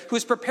with, who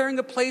is preparing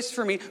a place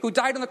for me, who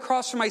died on the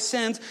cross for my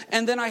sins,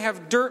 and then I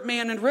have dirt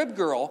man and rib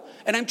girl,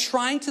 and I'm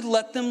trying to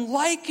let them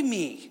like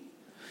me.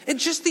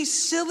 It's just these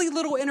silly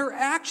little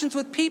interactions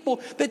with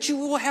people that you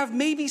will have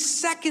maybe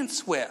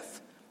seconds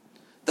with.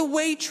 The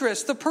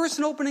waitress, the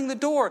person opening the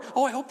door.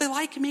 Oh, I hope they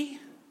like me.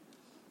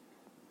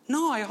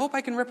 No, I hope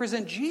I can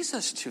represent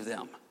Jesus to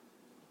them.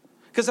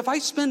 Because if I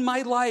spend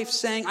my life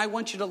saying, I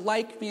want you to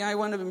like me, I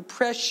want to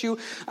impress you,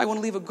 I want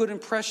to leave a good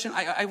impression,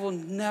 I will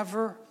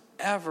never,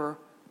 ever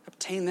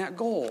obtain that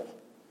goal.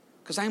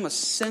 Because I'm a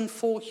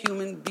sinful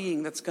human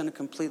being that's going to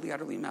completely,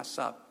 utterly mess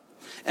up.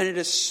 And it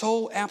is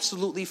so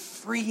absolutely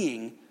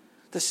freeing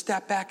to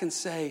step back and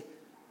say,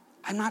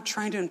 I'm not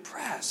trying to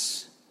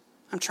impress.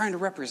 I'm trying to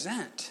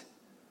represent.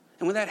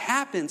 And when that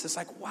happens, it's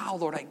like, wow,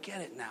 Lord, I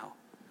get it now.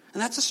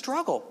 And that's a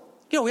struggle.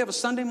 You know, we have a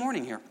Sunday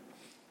morning here.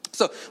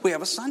 So we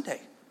have a Sunday.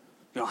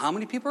 You know, how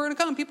many people are going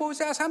to come? People always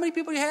ask, how many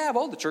people do you have?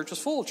 Oh, the church was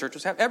full. The church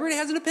was half. Everybody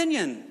has an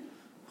opinion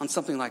on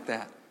something like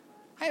that.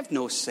 I have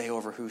no say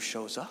over who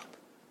shows up.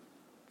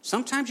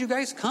 Sometimes you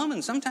guys come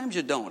and sometimes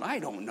you don't. I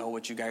don't know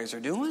what you guys are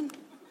doing.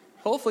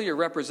 Hopefully you're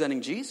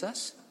representing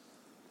Jesus.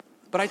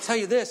 But I tell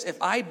you this,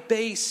 if I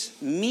base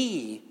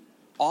me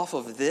off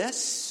of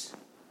this,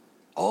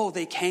 oh,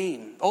 they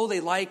came. Oh, they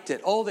liked it.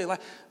 Oh, they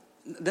liked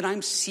then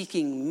I'm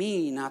seeking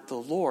me, not the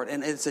Lord.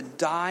 And it's a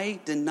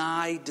die,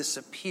 deny,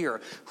 disappear.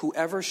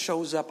 Whoever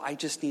shows up, I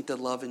just need to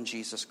love in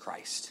Jesus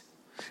Christ.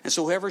 And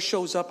so whoever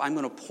shows up, I'm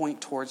going to point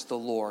towards the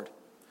Lord.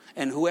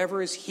 And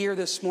whoever is here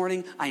this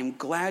morning, I am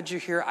glad you're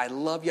here. I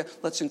love you.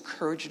 Let's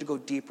encourage you to go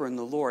deeper in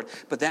the Lord.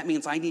 But that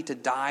means I need to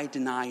die,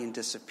 deny, and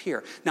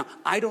disappear. Now,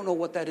 I don't know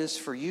what that is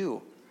for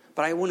you,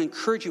 but I want to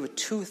encourage you with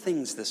two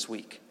things this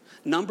week.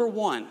 Number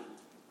one,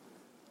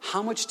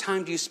 how much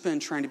time do you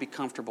spend trying to be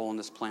comfortable on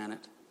this planet?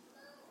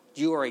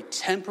 You are a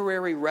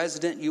temporary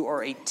resident. You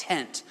are a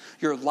tent.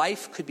 Your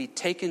life could be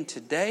taken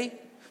today.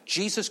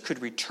 Jesus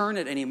could return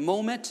at any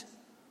moment.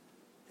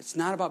 It's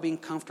not about being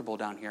comfortable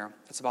down here.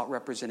 It's about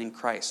representing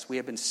Christ. We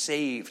have been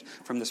saved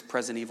from this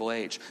present evil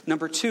age.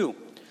 Number two,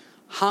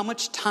 how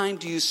much time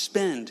do you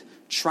spend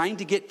trying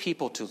to get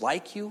people to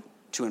like you,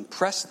 to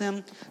impress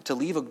them, to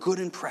leave a good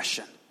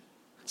impression?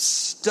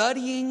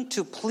 Studying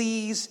to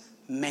please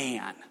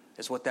man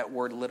is what that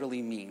word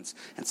literally means,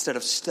 instead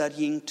of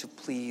studying to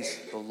please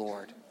the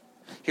Lord.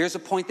 Here's a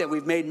point that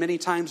we've made many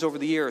times over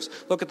the years.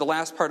 Look at the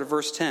last part of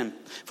verse 10.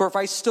 For if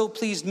I still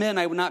pleased men,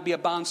 I would not be a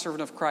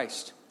bondservant of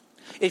Christ.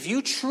 If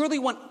you truly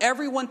want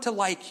everyone to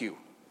like you,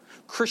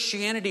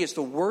 Christianity is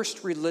the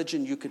worst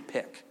religion you could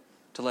pick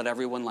to let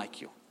everyone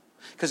like you.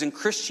 Because in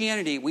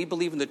Christianity, we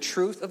believe in the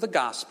truth of the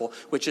gospel,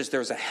 which is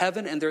there's a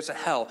heaven and there's a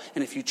hell.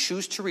 And if you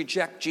choose to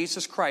reject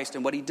Jesus Christ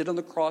and what he did on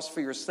the cross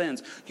for your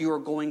sins, you are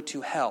going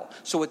to hell.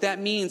 So what that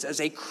means as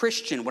a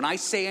Christian, when I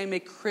say I'm a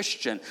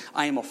Christian,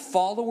 I am a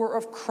follower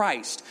of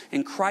Christ.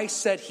 And Christ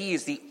said he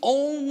is the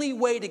only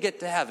way to get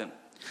to heaven.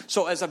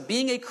 So as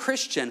being a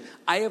Christian,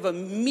 I have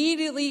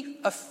immediately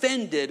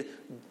offended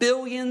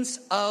billions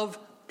of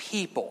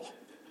people.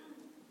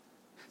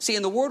 See,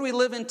 in the world we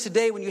live in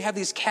today, when you have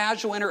these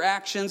casual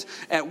interactions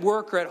at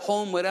work or at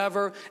home,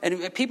 whatever,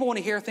 and people want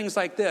to hear things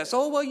like this.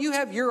 Oh, well, you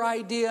have your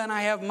idea and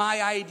I have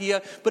my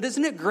idea, but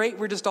isn't it great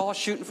we're just all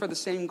shooting for the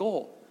same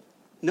goal?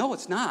 No,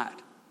 it's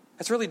not.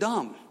 That's really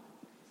dumb,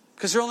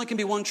 because there only can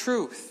be one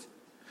truth.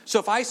 So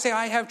if I say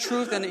I have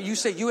truth and you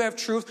say you have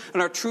truth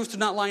and our truths do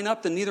not line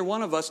up, then neither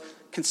one of us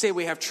can say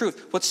we have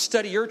truth. Let's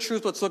study your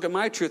truth. Let's look at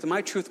my truth. And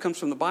my truth comes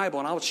from the Bible,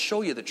 and I'll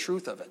show you the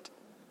truth of it.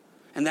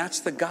 And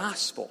that's the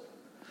gospel.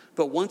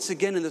 But once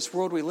again, in this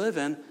world we live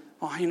in,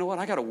 oh, you know what?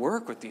 I got to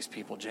work with these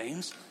people,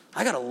 James.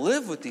 I got to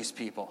live with these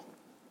people.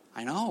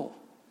 I know.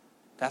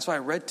 That's why I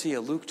read to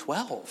you Luke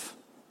 12,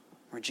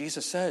 where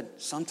Jesus said,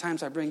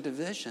 sometimes I bring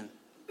division.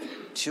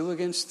 2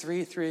 against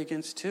 3, 3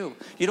 against 2.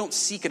 You don't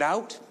seek it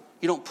out.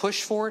 You don't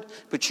push for it.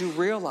 But you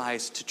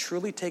realize to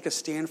truly take a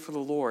stand for the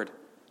Lord,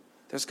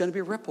 there's going to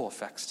be ripple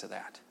effects to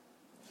that.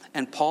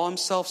 And Paul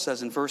himself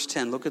says in verse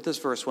 10, look at this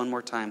verse one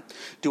more time.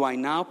 Do I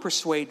now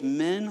persuade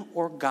men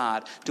or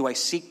God? Do I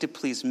seek to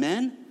please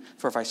men?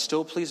 For if I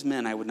still please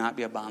men, I would not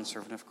be a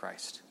bondservant of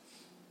Christ.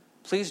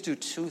 Please do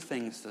two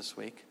things this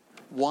week.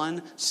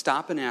 One,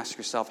 stop and ask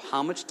yourself,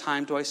 how much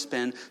time do I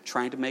spend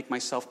trying to make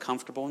myself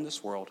comfortable in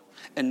this world?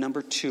 And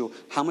number two,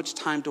 how much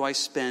time do I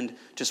spend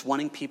just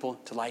wanting people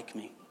to like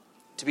me,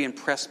 to be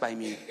impressed by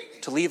me,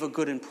 to leave a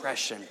good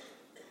impression?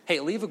 Hey,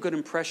 leave a good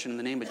impression in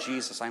the name of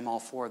Jesus. I'm all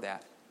for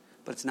that.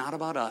 But it's not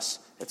about us.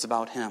 It's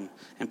about him.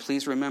 And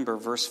please remember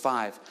verse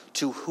 5,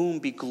 to whom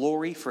be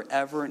glory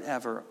forever and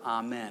ever.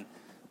 Amen.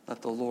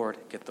 Let the Lord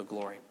get the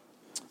glory.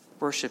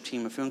 Worship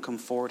team, if you want to come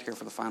forward here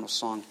for the final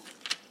song.